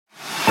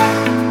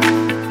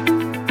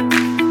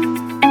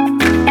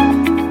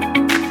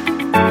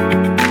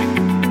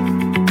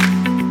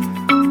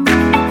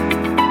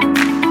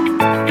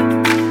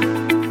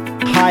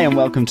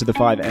welcome to the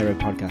 5 Aero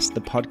podcast,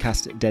 the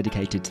podcast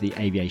dedicated to the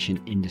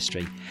aviation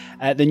industry.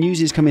 The news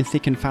is coming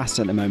thick and fast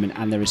at the moment,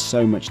 and there is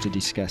so much to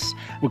discuss.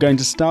 We're going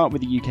to start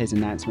with the UK's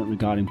announcement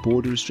regarding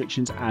border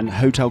restrictions and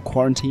hotel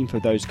quarantine for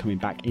those coming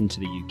back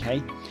into the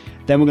UK.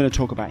 Then we're going to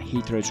talk about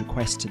Heathrow's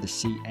request to the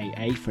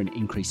CAA for an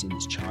increase in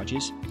its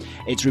charges.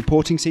 It's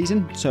reporting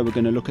season, so we're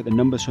going to look at the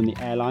numbers from the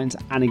airlines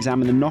and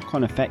examine the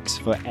knock-on effects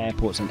for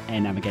airports and air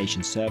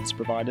navigation service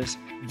providers.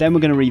 Then we're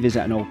going to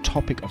revisit an old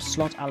topic of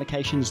slot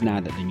allocations now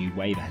that the new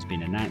waiver has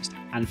been announced.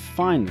 And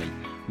finally,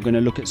 we're going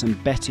to look at some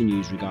better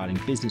news regarding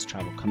business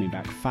travel coming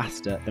back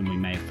faster than we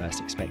may have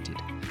first expected.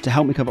 To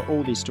help me cover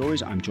all these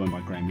stories, I'm joined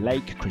by Graham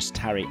Lake, Chris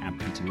Tarry and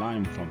Peter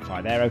Lynham from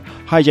 5 Aero.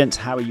 Hi gents,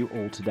 how are you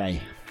all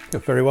today?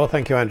 Very well,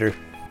 thank you, Andrew.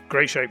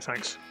 Great shape,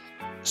 thanks.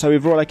 So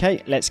if we're all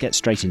okay, let's get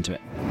straight into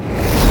it.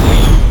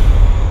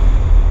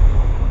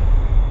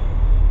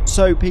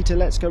 So Peter,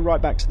 let's go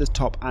right back to the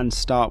top and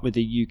start with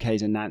the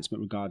UK's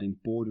announcement regarding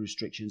border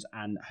restrictions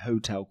and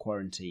hotel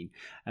quarantine.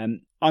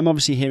 I'm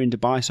obviously here in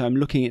Dubai, so I'm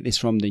looking at this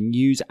from the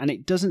news, and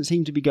it doesn't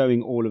seem to be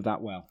going all of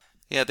that well.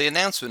 Yeah, the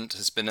announcement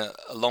has been a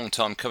long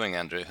time coming,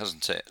 Andrew,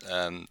 hasn't it?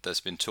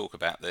 There's been talk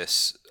about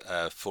this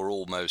for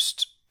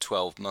almost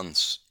 12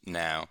 months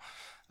now.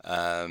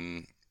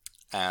 And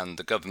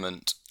the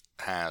government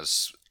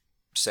has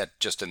said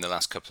just in the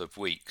last couple of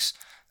weeks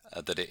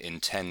that it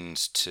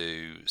intends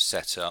to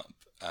set up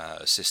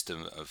a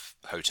system of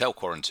hotel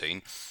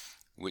quarantine,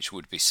 which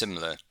would be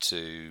similar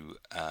to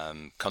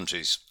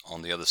countries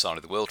on the other side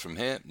of the world from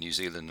here. New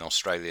Zealand,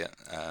 Australia,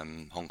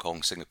 Hong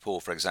Kong,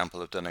 Singapore, for example,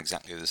 have done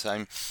exactly the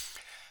same.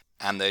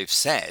 And they've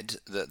said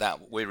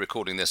that we're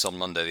recording this on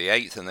Monday the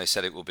 8th, and they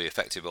said it will be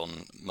effective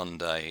on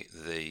Monday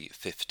the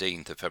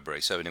 15th of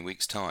February, so in a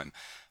week's time.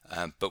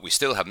 But we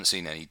still haven't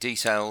seen any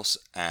details,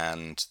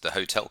 and the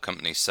hotel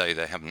companies say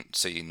they haven't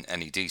seen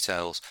any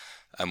details.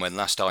 And when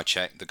last I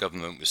checked, the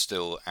government was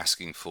still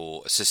asking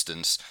for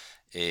assistance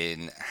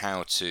in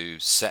how to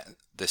set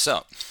this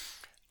up.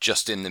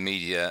 Just in the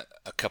media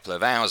a couple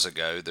of hours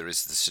ago, there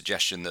is the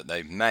suggestion that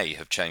they may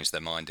have changed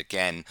their mind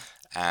again,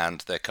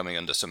 and they're coming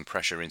under some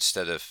pressure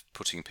instead of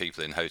putting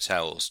people in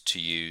hotels to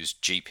use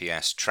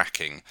GPS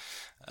tracking,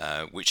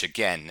 which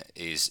again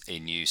is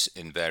in use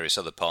in various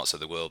other parts of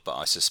the world, but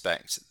I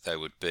suspect there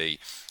would be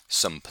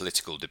some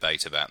political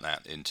debate about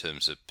that in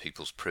terms of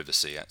people's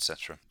privacy,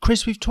 etc.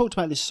 Chris, we've talked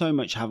about this so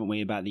much, haven't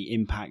we, about the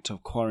impact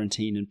of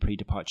quarantine and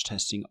pre-departure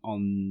testing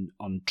on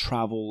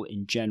travel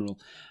in general.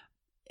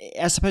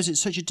 I suppose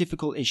it's such a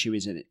difficult issue,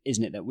 isn't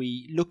it, that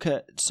we look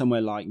at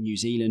somewhere like New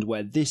Zealand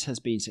where this has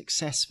been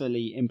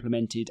successfully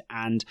implemented,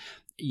 and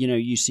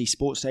you see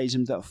sports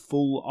stadiums that are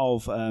full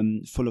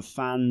of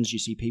fans. You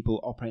see people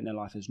operating their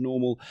life as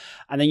normal,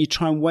 and then you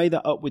try and weigh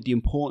that up with the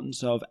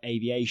importance of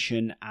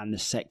aviation and the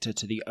sector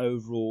to the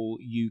overall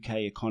UK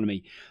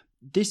economy.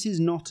 This is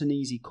not an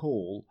easy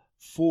call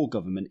for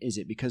government, is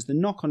it? Because the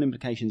knock-on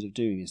implications of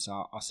doing this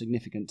are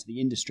significant to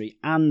the industry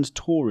and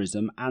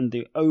tourism and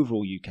the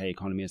overall UK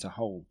economy as a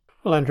whole.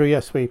 Well, Andrew,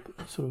 yes, we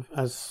sort of,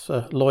 as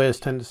lawyers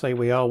tend to say,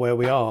 we are where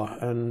we are,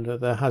 and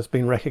there has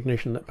been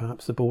recognition that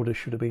perhaps the borders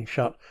should have been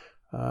shut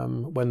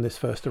when this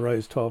first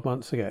arose 12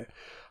 months ago.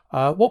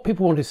 What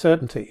people want is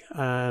certainty,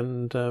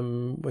 and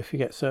if you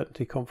get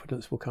certainty,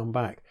 confidence will come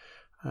back.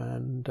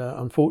 And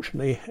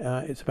unfortunately,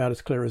 it's about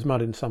as clear as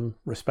mud in some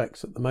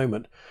respects at the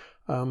moment.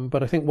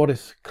 But I think what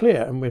is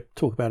clear, and we'll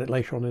talk about it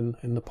later on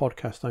in the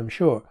podcast, I'm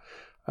sure,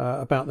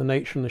 about the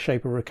nature and the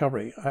shape of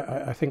recovery.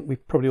 I think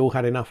we've probably all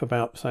had enough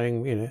about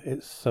saying,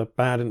 it's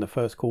bad in the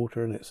first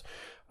quarter and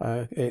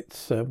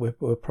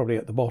we're probably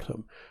at the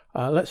bottom.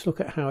 Let's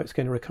look at how it's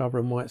going to recover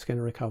and why it's going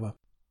to recover.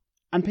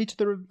 And Peter,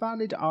 there are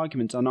valid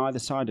arguments on either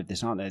side of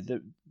this, aren't there?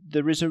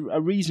 There is a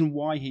reason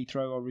why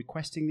Heathrow are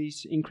requesting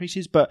these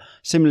increases, but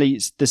similarly,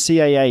 the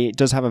CAA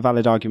does have a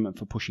valid argument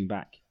for pushing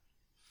back.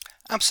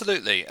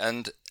 Absolutely,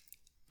 and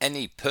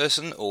any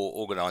person or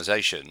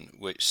organisation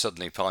which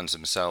suddenly finds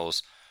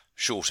themselves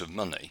short of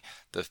money,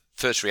 the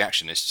first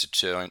reaction is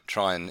to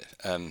try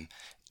and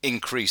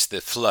increase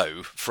the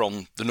flow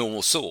from the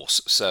normal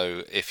source.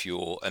 So if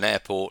you're an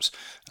airport,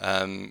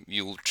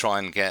 you'll try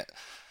and get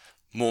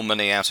more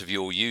money out of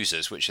your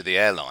users, which are the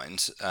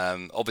airlines.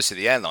 Obviously,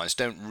 the airlines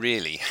don't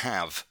really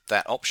have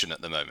that option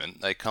at the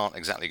moment. They can't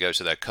exactly go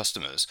to their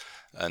customers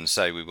and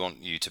say, we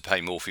want you to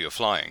pay more for your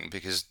flying,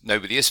 because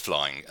nobody is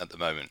flying at the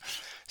moment.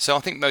 So I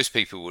think most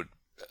people would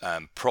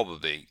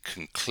probably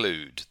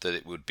conclude that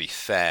it would be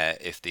fair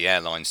if the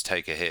airlines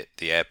take a hit,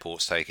 the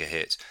airports take a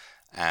hit,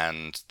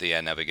 and the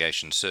air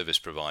navigation service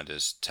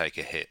providers take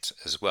a hit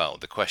as well.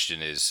 The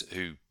question is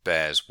who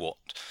bears what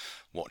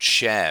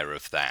share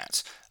of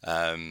that.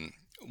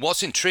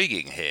 What's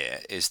intriguing here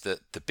is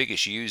that the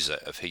biggest user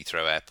of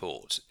Heathrow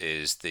Airport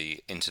is the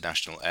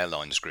International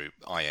Airlines Group,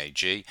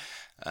 IAG,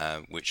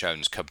 which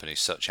owns companies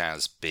such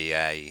as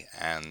BA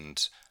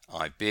and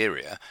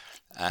Iberia,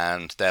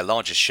 and their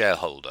largest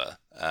shareholder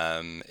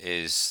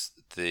is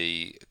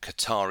the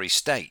Qatari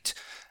state.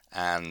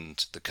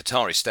 and the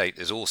Qatari state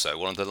is also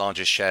one of the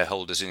largest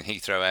shareholders in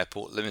Heathrow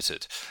Airport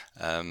Limited.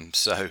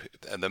 So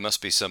there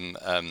must be some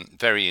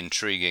very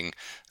intriguing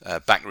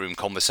backroom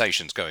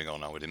conversations going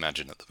on, I would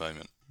imagine, at the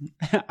moment.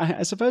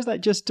 I suppose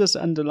that just does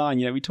underline,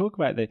 we talk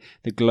about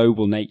the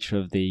global nature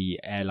of the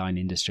airline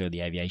industry or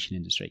the aviation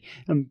industry.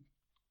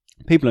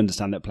 People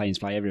understand that planes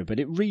fly everywhere, but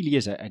it really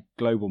is a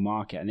global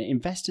market, and the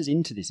investors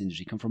into this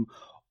industry come from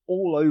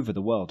all over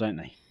the world, don't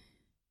they?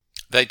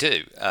 They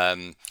do.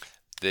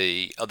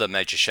 The other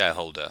major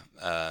shareholder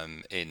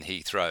in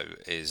Heathrow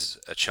is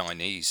a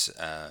Chinese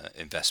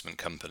investment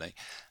company,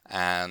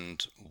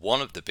 and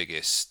one of the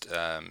biggest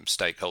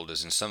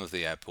stakeholders in some of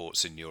the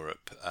airports in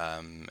Europe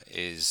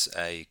is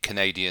a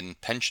Canadian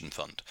pension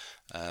fund.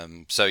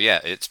 So yeah,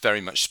 it's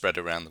very much spread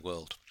around the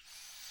world.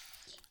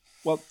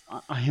 Well,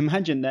 I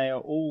imagine they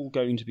are all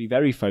going to be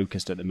very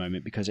focused at the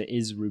moment because it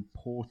is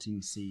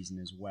reporting season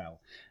as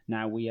well.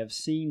 Now, we have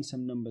seen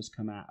some numbers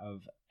come out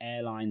of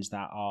airlines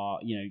that are,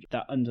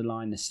 that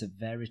underline the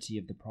severity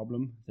of the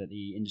problem that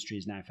the industry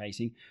is now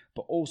facing,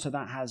 but also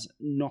that has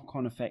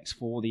knock-on effects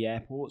for the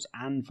airports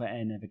and for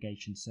air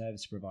navigation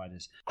service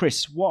providers.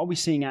 Chris, what are we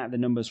seeing out of the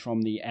numbers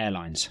from the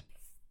airlines?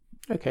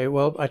 Okay,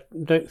 well, I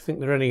don't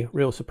think there are any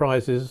real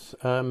surprises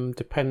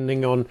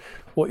depending on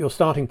what your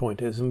starting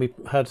point is. And we've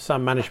heard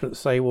some management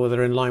say, well,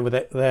 they're in line with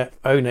their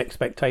own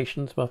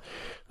expectations. Well,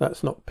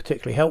 that's not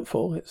particularly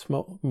helpful. It's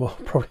probably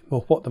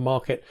more what the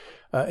market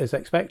is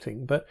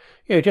expecting. But,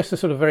 just a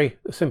sort of very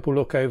simple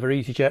look over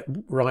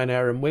EasyJet,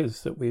 Ryanair and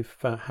Wizz that we've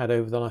had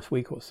over the last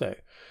week or so.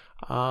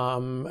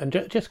 And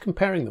just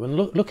comparing them and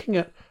looking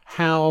at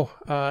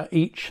how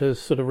each has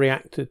sort of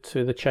reacted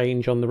to the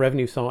change on the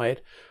revenue side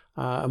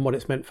and what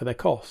it's meant for their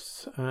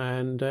costs.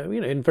 And,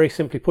 and very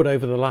simply put,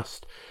 over the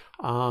last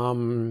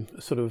 4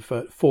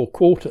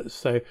 quarters,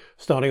 so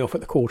starting off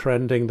at the quarter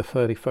ending the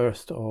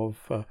 31st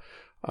of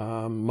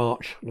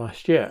March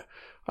last year,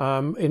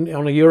 on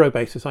a euro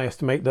basis, I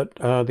estimate that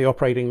the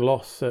operating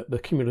loss, the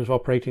cumulative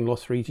operating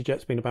loss for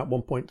EasyJet's been about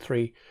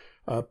 1.3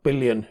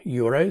 billion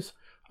euros.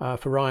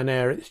 For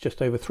Ryanair, it's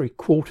just over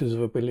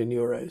 750 million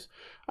euros.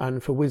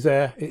 And for Wizz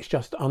Air, it's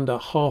just under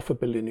 500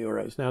 million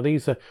euros. Now,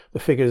 these are the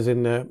figures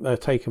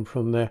taken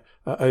from their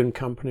own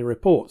company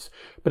reports.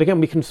 But again,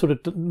 we can sort of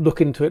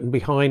look into it and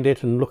behind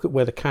it and look at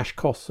where the cash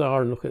costs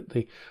are and look at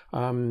the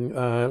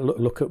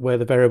look at where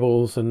the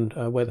variables and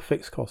where the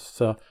fixed costs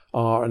are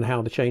and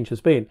how the change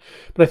has been.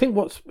 But I think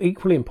what's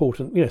equally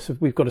important, so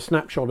we've got a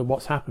snapshot of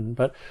what's happened,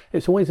 but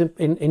it's always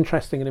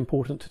interesting and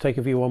important to take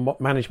a view on what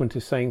management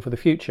is saying for the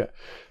future.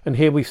 And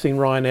here we've seen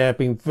Ryanair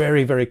being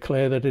very, very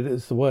clear that it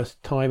is the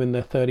worst time in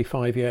their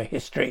 35-year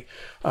history,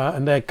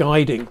 and they're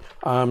guiding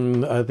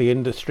the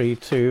industry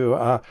to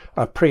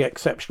a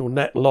pre-exceptional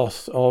net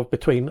loss of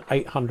between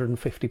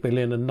 850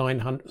 million and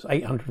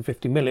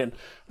 950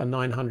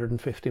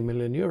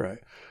 million euro.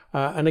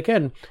 And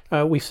again,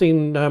 we've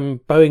seen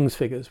Boeing's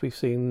figures, we've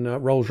seen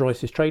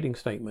Rolls-Royce's trading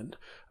statement,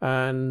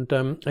 and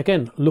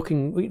again,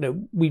 looking,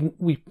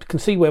 we can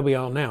see where we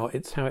are now.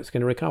 It's how it's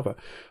going to recover,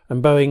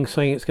 and Boeing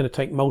saying it's going to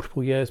take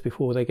multiple years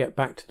before they get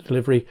back to the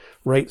delivery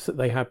rates that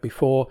they had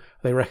before.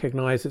 They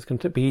recognise it's going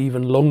to be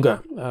even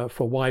longer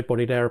for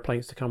wide-bodied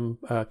aeroplanes to come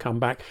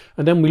back,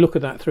 and then we look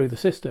at that through the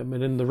system.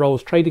 And in the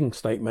Rolls trading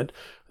statement,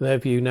 their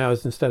view now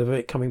is instead of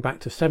it coming back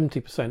to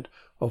 70%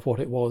 of what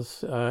it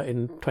was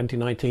in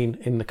 2019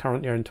 in the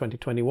current year in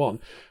 2021,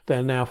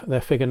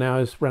 their figure now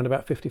is around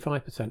about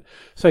 55%.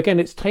 So again,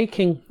 it's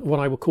taking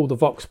what I would call the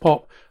vox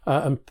pop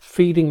and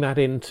feeding that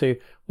into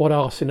what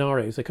are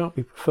scenarios. They can't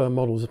be firm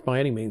models by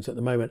any means at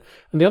the moment.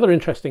 And the other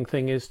interesting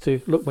thing is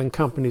to look when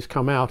companies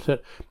come out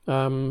at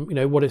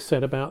what is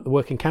said about the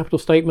working capital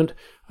statement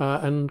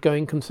and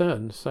going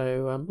concerns.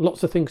 So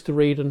lots of things to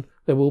read, and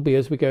there will be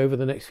as we go over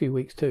the next few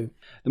weeks too.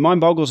 The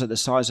mind boggles at the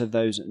size of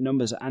those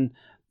numbers. And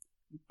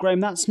Graham,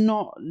 that's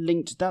not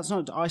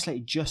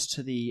isolated just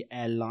to the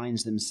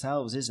airlines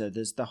themselves, is there?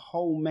 There's the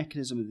whole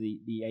mechanism of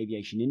the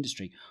aviation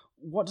industry.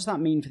 What does that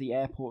mean for the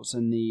airports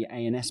and the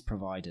ANS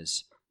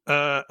providers?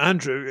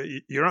 Andrew,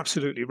 you're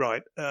absolutely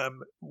right.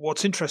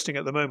 What's interesting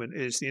at the moment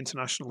is the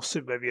International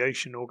Civil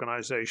Aviation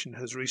Authority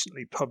has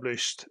recently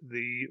published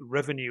the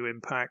revenue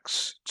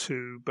impacts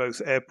to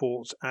both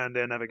airports and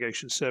air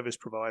navigation service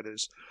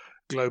providers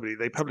globally.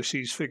 They publish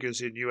these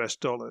figures in US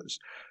dollars.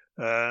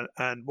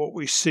 And what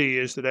we see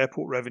is that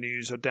airport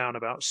revenues are down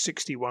about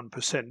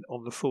 61%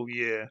 on the full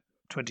year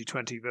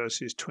 2020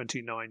 versus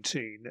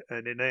 2019.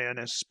 And in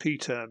ANSP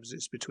terms,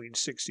 it's between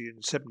 60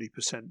 and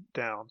 70%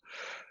 down.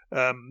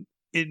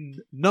 In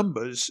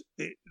numbers,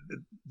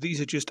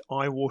 these are just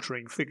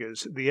eye-watering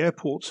figures. The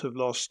airports have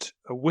lost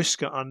a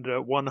whisker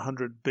under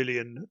 $100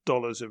 billion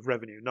of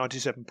revenue,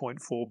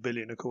 97.4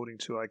 billion according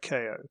to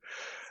ICAO.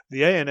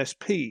 The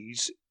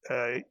ANSPs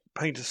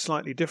paint a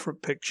slightly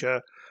different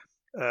picture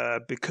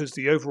because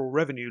the overall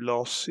revenue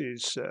loss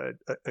is,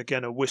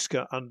 again, a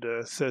whisker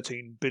under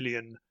 $13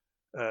 billion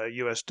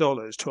US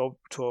dollars,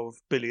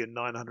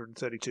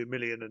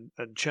 12,932,000,000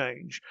 and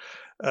change,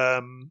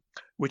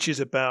 which is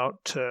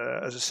about,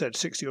 as I said,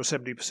 60 or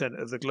 70%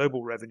 of the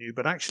global revenue.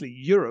 But actually,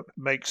 Europe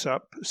makes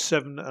up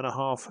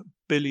 $7.5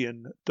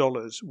 billion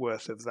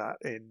worth of that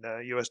in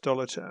US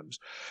dollar terms.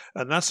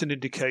 And that's an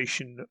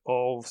indication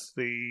of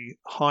the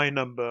high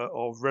number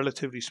of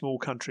relatively small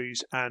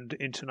countries and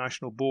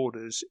international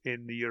borders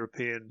in the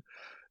European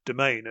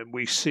domain. And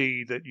we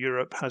see that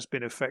Europe has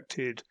been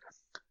affected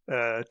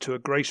to a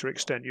greater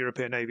extent.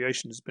 European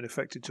aviation has been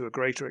affected to a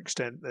greater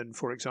extent than,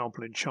 for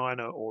example, in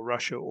China or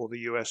Russia or the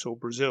US or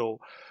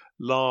Brazil,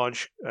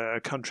 large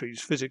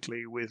countries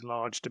physically with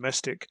large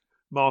domestic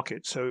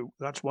markets. So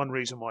that's one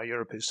reason why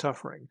Europe is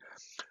suffering.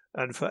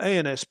 And for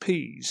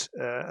ANSPs,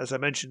 as I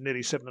mentioned,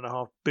 nearly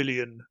 $7.5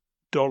 billion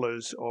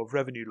of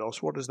revenue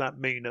loss. What does that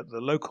mean at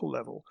the local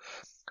level?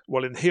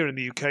 Well, here in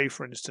the UK,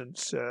 for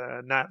instance,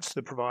 NATS,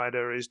 the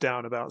provider, is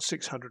down about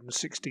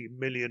 $660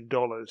 million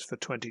for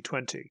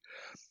 2020.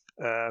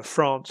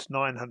 France,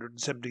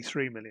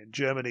 973 million.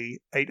 Germany,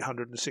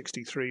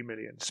 863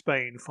 million.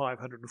 Spain,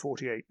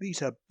 548.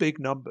 These are big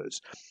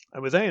numbers.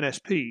 And with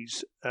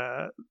ANSPs,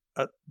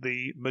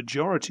 the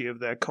majority of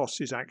their costs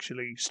is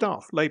actually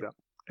staff, labour,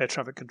 air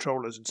traffic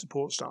controllers and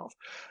support staff,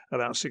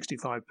 about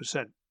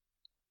 65%.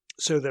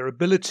 So their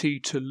ability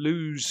to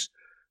lose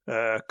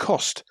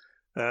cost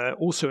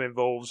also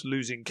involves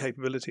losing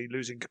capability,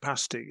 losing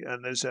capacity,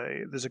 and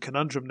there's a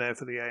conundrum there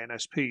for the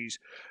ANSPs.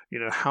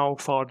 How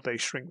far do they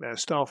shrink their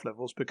staff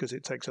levels, because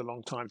it takes a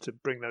long time to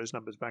bring those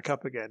numbers back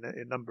up again,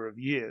 a number of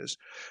years,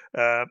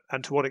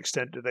 and to what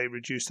extent do they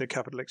reduce their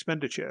capital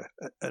expenditure?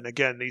 And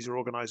again, these are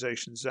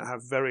organisations that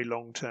have very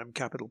long-term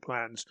capital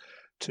plans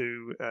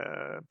to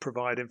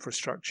provide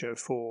infrastructure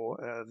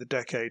for the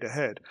decade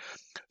ahead.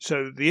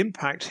 So the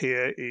impact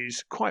here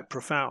is quite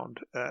profound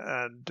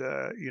and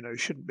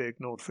shouldn't be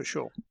ignored for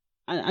sure.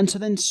 And so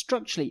then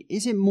structurally,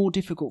 is it more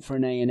difficult for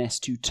an ANS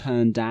to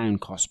turn down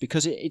costs?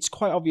 Because it's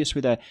quite obvious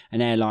with an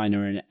airline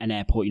or an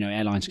airport,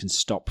 airlines can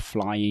stop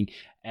flying,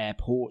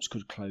 airports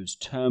could close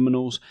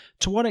terminals.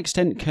 To what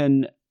extent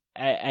can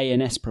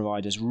ANS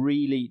providers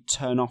really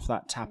turn off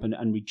that tap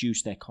and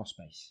reduce their cost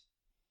base?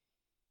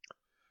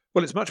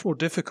 Well, it's much more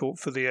difficult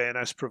for the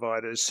ANS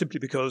providers simply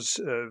because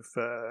of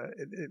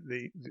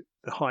the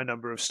high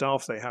number of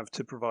staff they have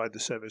to provide the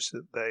service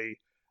that they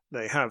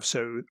have.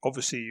 So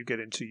obviously you get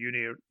into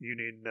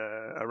union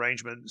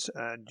arrangements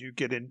and you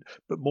get in,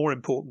 but more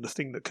important, the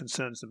thing that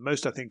concerns them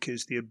most, I think,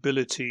 is the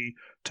ability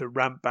to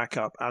ramp back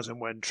up as and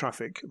when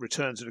traffic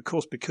returns. And of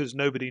course, because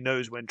nobody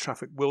knows when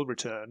traffic will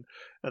return,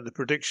 and the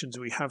predictions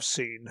we have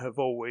seen have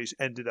always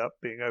ended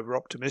up being over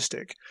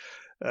optimistic,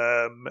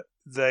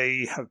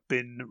 they have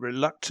been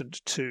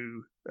reluctant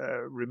to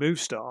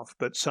remove staff,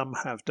 but some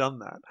have done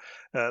that.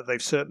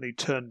 They've certainly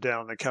turned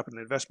down their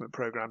capital investment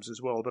programs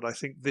as well, but I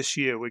think this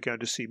year we're going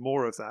to see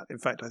more of that. In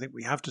fact, I think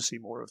we have to see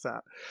more of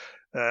that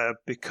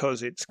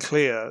because it's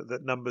clear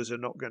that numbers are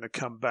not going to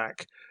come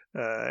back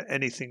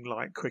anything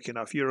like quick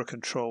enough.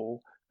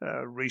 Eurocontrol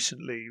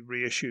recently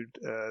reissued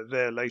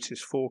their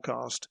latest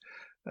forecast,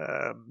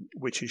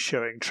 which is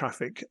showing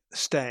traffic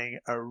staying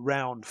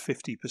around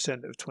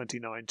 50% of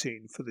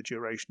 2019 for the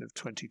duration of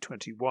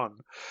 2021.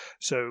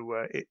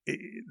 So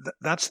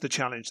that's the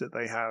challenge that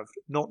they have,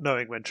 not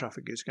knowing when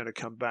traffic is going to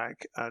come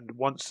back. And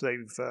once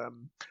they've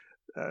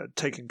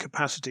taken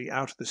capacity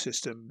out of the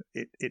system,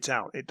 it's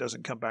out. It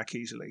doesn't come back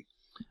easily.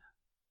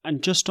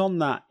 And just on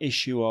that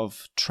issue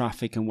of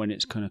traffic and when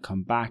it's going to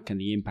come back and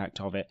the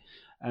impact of it,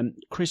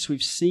 Chris,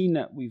 we've seen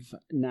that we've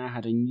now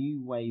had a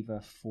new waiver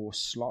for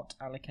slot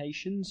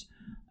allocations.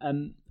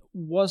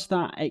 Was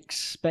that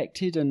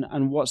expected,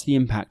 and what's the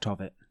impact of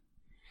it?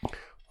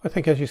 I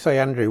think, as you say,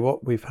 Andrew,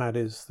 what we've had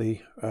is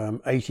the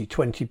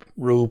 80-20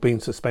 rule being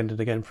suspended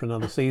again for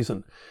another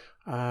season.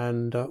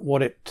 And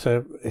what it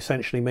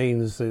essentially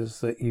means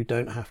is that you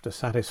don't have to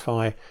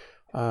satisfy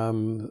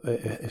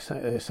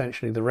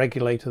essentially the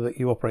regulator that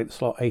you operate the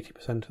slot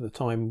 80% of the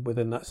time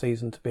within that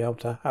season to be able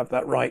to have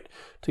that right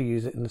to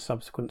use it in the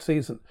subsequent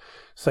season.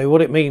 So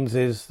what it means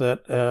is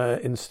that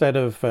instead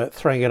of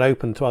throwing it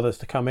open to others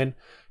to come in,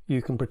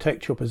 you can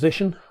protect your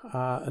position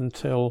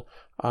until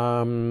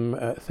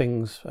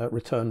things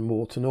return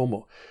more to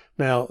normal.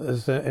 Now,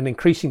 there's an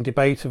increasing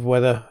debate of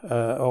whether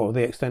or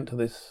the extent to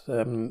this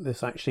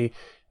this actually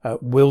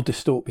will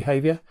distort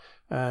behaviour,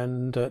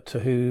 and to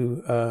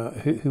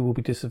who will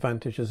be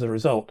disadvantaged as a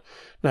result.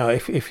 Now,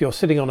 if you're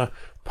sitting on a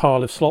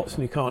pile of slots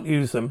and you can't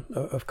use them,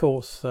 of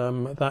course,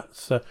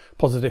 that's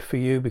positive for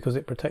you because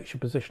it protects your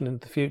position in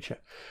the future.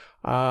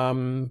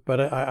 But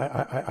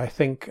I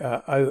think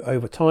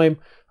over time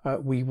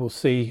we will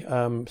see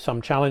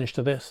some challenge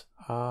to this.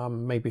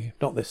 Maybe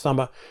not this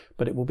summer,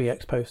 but it will be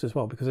exposed as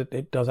well because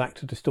it does act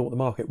to distort the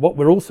market. What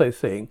we're also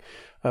seeing,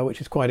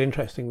 which is quite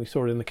interesting, we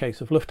saw it in the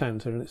case of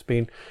Lufthansa and it's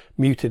been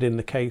muted in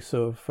the case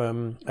of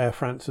Air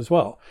France as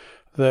well,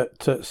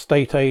 that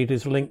state aid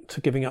is linked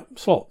to giving up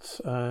slots.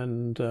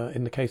 And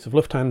in the case of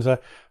Lufthansa,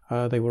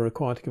 they were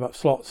required to give up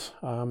slots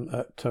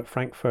at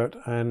Frankfurt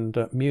and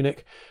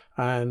Munich.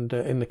 And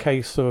in the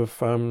case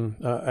of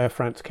Air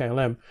France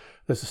KLM,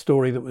 there's a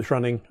story that was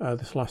running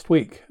this last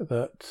week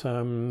that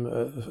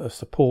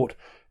support,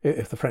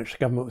 if the French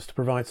government was to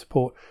provide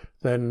support,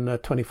 then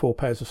 24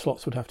 pairs of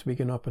slots would have to be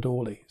given up at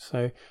Orly.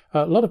 So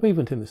a lot of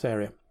movement in this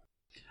area.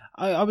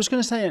 I was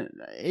going to say,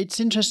 it's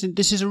interesting.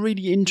 This is a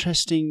really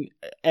interesting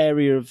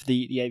area of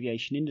the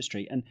aviation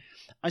industry. And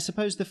I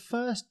suppose the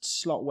first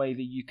slot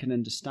waiver you can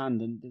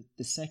understand, and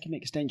the second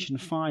extension,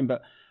 fine.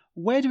 But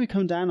where do we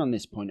come down on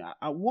this point?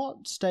 At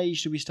what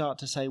stage do we start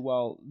to say,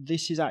 well,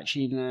 this is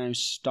actually now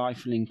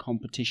stifling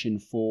competition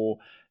for,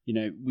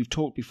 we've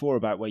talked before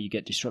about where you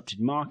get disrupted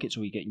markets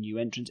or you get new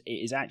entrants. It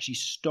is actually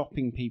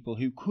stopping people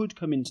who could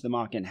come into the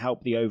market and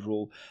help the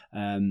overall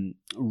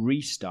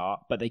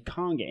restart, but they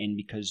can't get in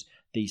because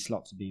these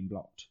slots are being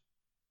blocked.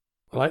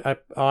 Well,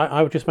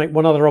 I would just make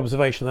one other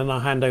observation, then I'll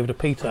hand over to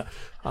Peter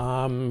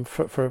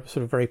for a sort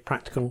of very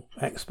practical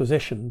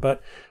exposition.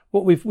 But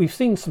what we've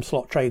seen some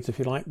slot trades, if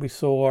you like. We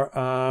saw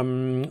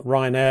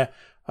Ryanair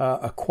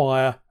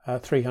acquire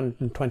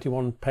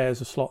 321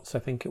 pairs of slots, I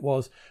think it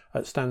was,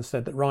 at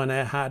Stansted that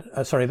Ryanair had.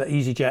 That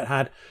EasyJet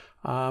had.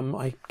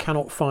 I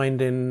cannot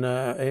find in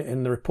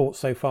the report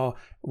so far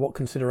what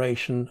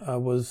consideration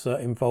was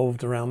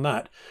involved around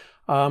that.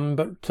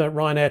 But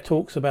Ryanair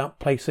talks about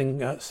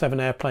placing 7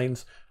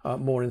 airplanes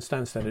more in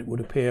Stansted, it would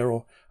appear,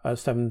 or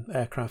 7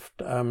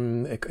 aircraft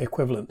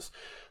equivalents.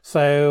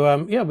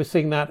 So, we're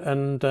seeing that.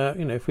 And,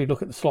 if we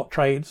look at the slot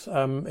trades,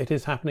 it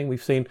is happening.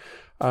 We've seen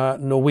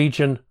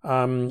Norwegian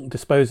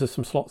dispose of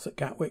some slots at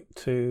Gatwick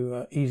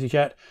to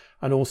EasyJet,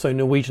 and also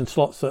Norwegian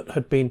slots that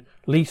had been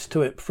leased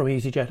to it from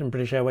EasyJet and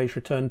British Airways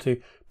returned to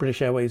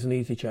British Airways and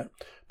EasyJet.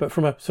 But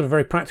from a sort of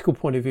very practical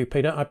point of view,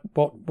 Peter,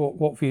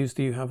 what views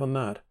do you have on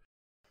that?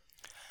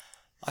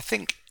 I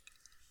think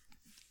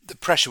the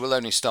pressure will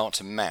only start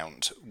to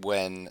mount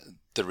when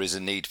there is a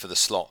need for the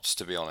slots,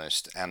 to be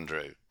honest,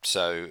 Andrew.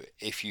 So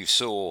if you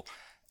saw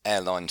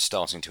airlines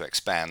starting to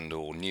expand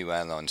or new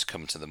airlines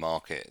come to the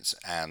market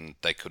and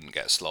they couldn't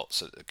get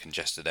slots at a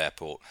congested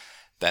airport,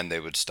 then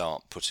they would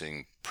start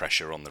putting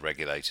pressure on the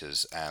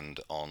regulators and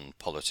on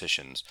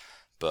politicians.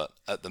 But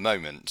at the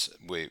moment,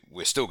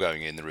 we're still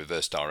going in the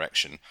reverse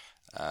direction.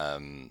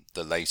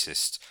 The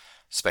latest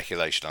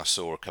speculation I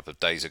saw a couple of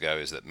days ago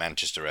is that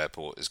Manchester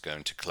Airport is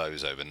going to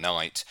close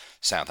overnight.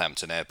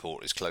 Southampton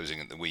Airport is closing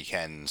at the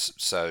weekends.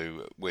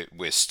 So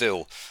we're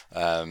still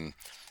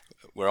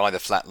we're either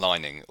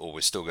flatlining or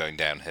we're still going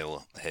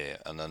downhill here.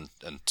 And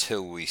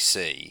until we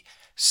see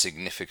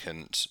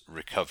significant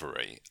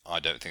recovery, I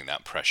don't think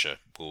that pressure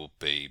will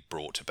be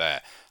brought to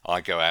bear. I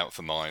go out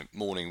for my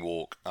morning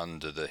walk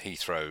under the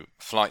Heathrow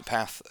flight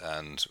path,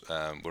 and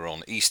we're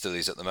on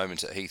easterlies at the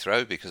moment at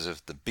Heathrow because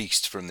of the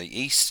beast from the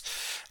east.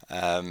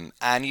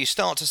 And you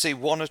start to see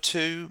 1 or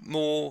 2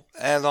 more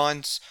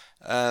airlines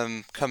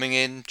coming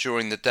in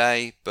during the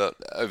day, but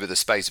over the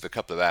space of a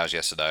couple of hours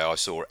yesterday, I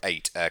saw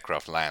 8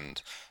 aircraft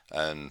land.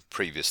 And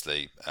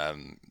previously,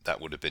 that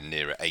would have been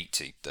nearer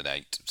 80 than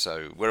 8.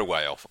 So we're a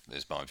way off,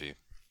 is my view.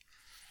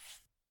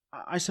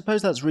 I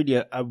suppose that's really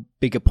a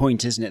bigger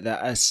point, isn't it?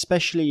 That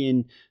especially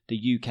in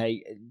the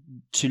UK,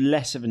 to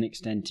less of an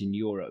extent in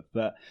Europe,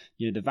 but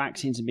the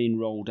vaccines are being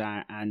rolled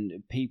out,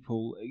 and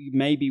people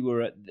maybe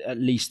we're at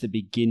least the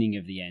beginning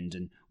of the end,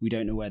 and we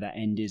don't know where that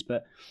end is.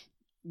 But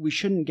we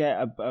shouldn't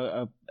get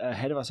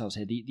ahead of ourselves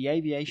here. The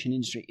aviation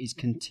industry is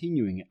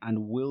continuing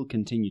and will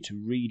continue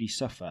to really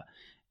suffer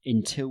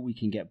until we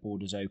can get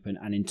borders open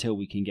and until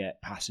we can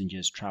get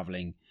passengers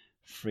travelling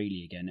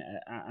freely again.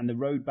 And the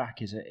road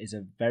back is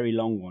a very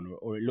long one,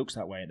 or it looks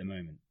that way at the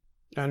moment.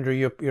 Andrew,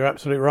 you're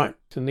absolutely right.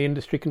 And the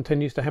industry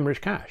continues to hemorrhage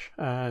cash.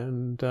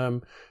 And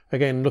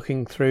again,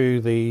 looking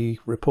through the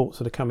reports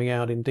that are coming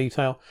out in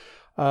detail,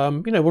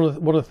 one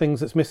of the things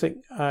that's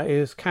missing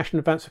is cash in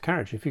advance of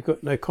carriage. If you've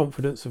got no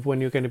confidence of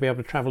when you're going to be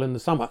able to travel in the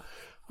summer,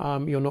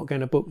 you're not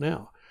going to book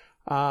now.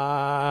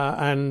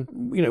 And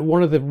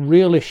one of the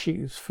real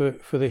issues for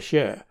this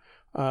year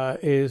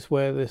is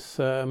where this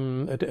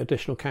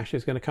additional cash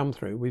is going to come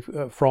through. We've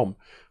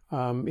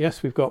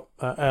got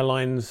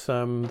airlines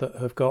that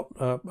have got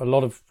a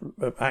lot of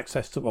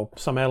access to, well,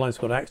 some airlines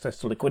have got access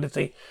to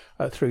liquidity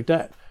through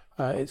debt.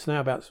 It's now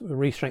about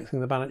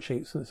re-strengthening the balance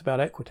sheets, and it's about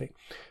equity,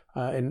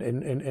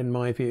 in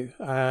my view.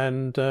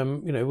 And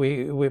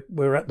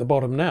we're at the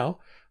bottom now.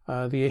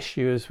 The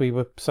issue, as we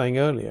were saying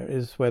earlier,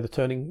 is where the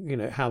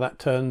turning, how that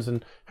turns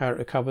and how it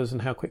recovers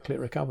and how quickly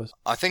it recovers.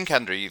 I think,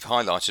 Andrew, you've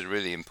highlighted a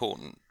really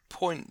important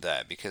point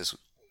there, because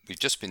we've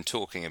just been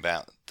talking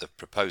about the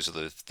proposal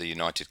of the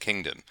United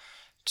Kingdom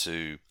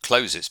to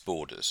close its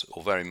borders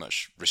or very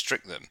much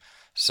restrict them.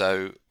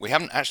 So we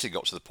haven't actually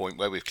got to the point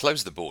where we've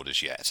closed the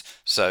borders yet.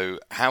 So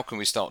how can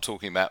we start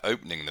talking about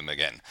opening them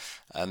again?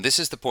 And this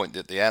is the point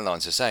that the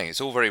airlines are saying.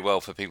 It's all very well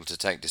for people to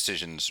take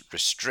decisions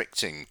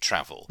restricting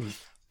travel,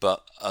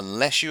 but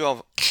unless you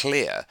are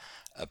clear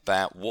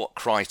about what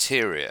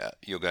criteria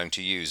you're going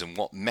to use and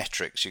what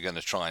metrics you're going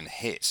to try and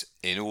hit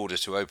in order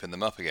to open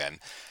them up again,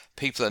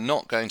 people are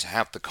not going to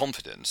have the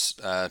confidence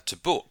to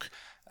book.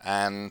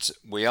 And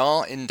we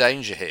are in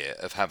danger here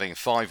of having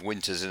 5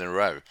 winters in a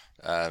row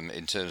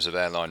in terms of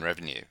airline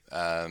revenue,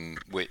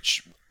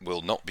 which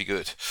will not be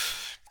good.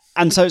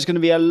 And so it's going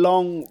to be a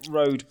long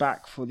road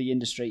back for the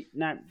industry.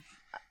 Now,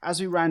 as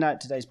we round out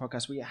today's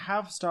podcast, we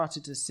have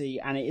started to see,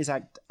 and it is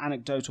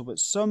anecdotal, but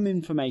some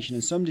information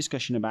and some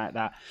discussion about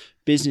that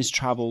business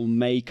travel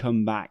may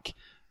come back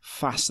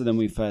faster than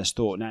we first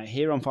thought. Now,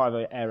 here on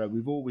 5 Aero,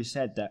 we've always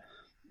said that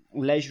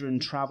leisure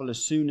and travel,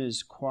 as soon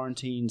as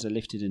quarantines are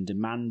lifted and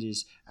demand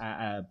is,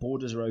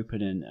 borders are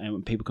open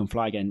and people can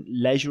fly again,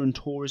 leisure and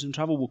tourism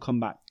travel will come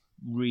back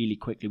really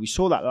quickly. We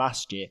saw that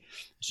last year.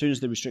 As soon as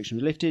the restrictions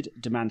were lifted,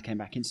 demand came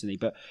back instantly.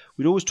 But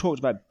we'd always talked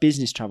about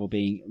business travel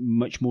being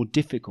much more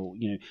difficult,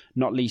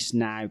 not least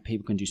now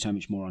people can do so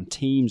much more on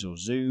Teams or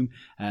Zoom.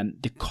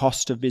 The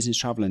cost of business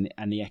travel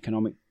and the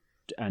economic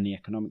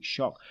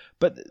shock.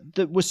 But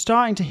we're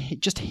starting to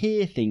just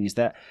hear things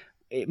that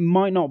it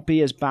might not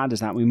be as bad as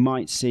that. We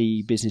might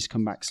see business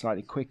come back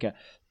slightly quicker.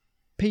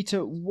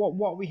 Peter,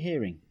 what are we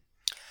hearing?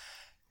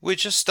 We're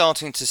just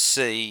starting to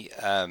see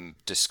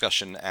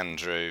discussion,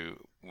 Andrew,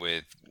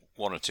 with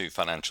 1 or 2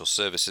 financial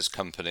services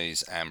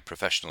companies and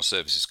professional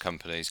services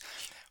companies,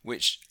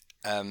 which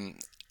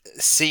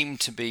seem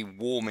to be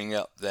warming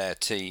up their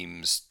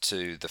teams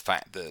to the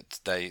fact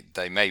that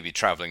they may be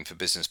travelling for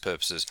business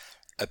purposes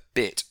a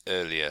bit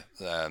earlier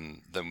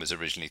than was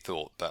originally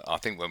thought. But I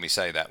think when we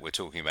say that, we're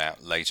talking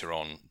about later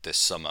on this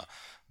summer,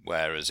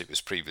 whereas it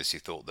was previously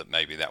thought that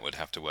maybe that would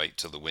have to wait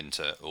till the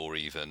winter or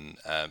even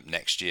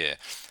next year.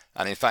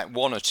 And in fact,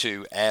 1 or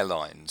 2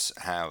 airlines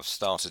have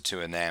started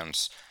to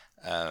announce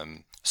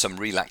some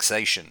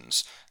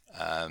relaxations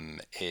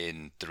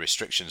in the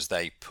restrictions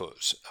they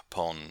put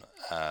upon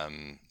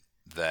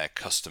their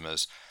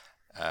customers.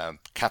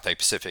 Cathay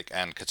Pacific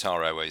and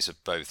Qatar Airways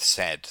have both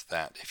said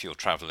that if you're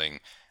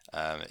travelling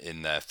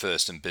in their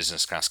first and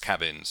business class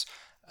cabins,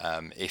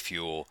 if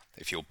your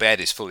bed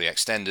is fully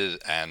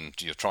extended and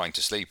you're trying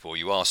to sleep or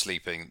you are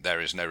sleeping,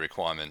 there is no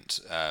requirement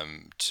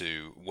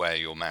to wear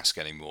your mask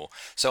anymore.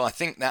 So I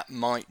think that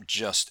might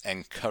just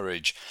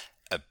encourage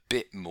a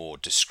bit more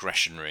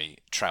discretionary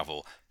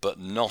travel, but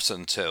not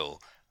until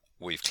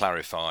we've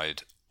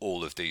clarified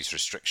all of these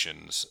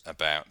restrictions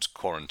about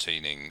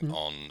quarantining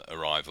on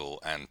arrival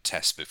and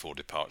tests before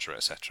departure,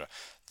 etc.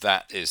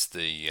 That is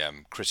the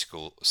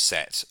critical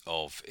set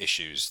of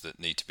issues that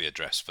need to be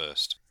addressed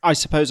first. I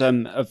suppose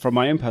from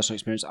my own personal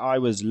experience, I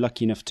was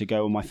lucky enough to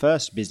go on my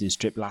first business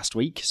trip last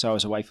week. So I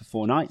was away for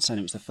 4 nights and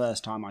it was the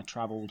first time I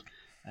travelled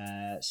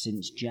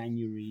since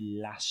January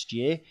last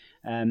year.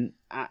 And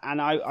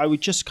I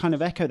would just kind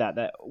of echo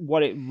that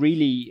what it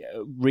really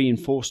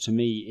reinforced to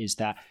me is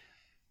that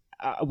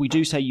we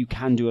do say you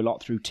can do a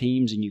lot through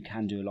Teams and you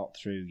can do a lot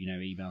through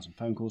emails and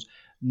phone calls.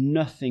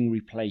 Nothing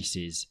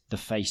replaces the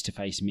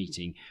face-to-face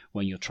meeting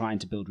when you're trying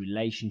to build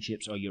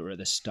relationships or you're at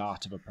the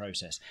start of a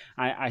process.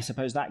 I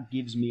suppose that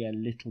gives me a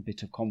little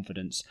bit of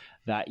confidence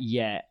that,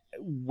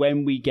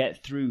 when we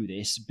get through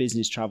this,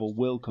 business travel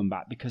will come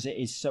back because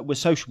we're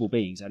sociable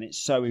beings and it's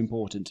so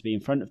important to be in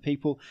front of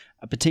people,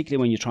 particularly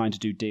when you're trying to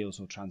do deals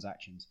or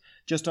transactions.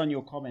 Just on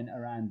your comment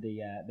around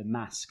the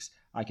masks,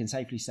 I can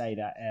safely say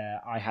that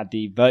I had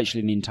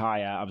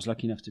I was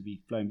lucky enough to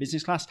be flown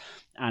business class,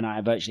 and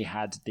I virtually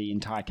had the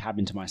entire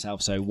cabin to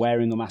myself, so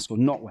wearing a mask or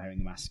not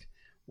wearing a mask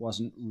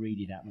wasn't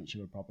really that much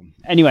of a problem.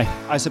 Anyway,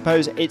 I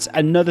suppose it's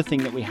another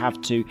thing that we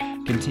have to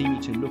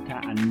continue to look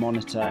at and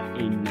monitor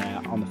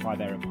on the 5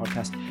 Aero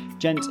podcast.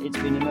 Gents, it's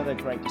been another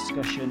great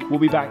discussion. We'll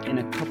be back in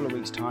a couple of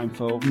weeks' time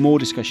for more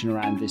discussion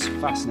around this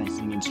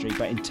fascinating industry,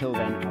 but until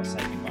then, I'll say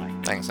goodbye.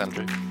 Thanks,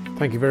 Andrew.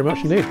 Thank you very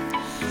much indeed.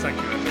 Thank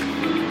you, Andrew.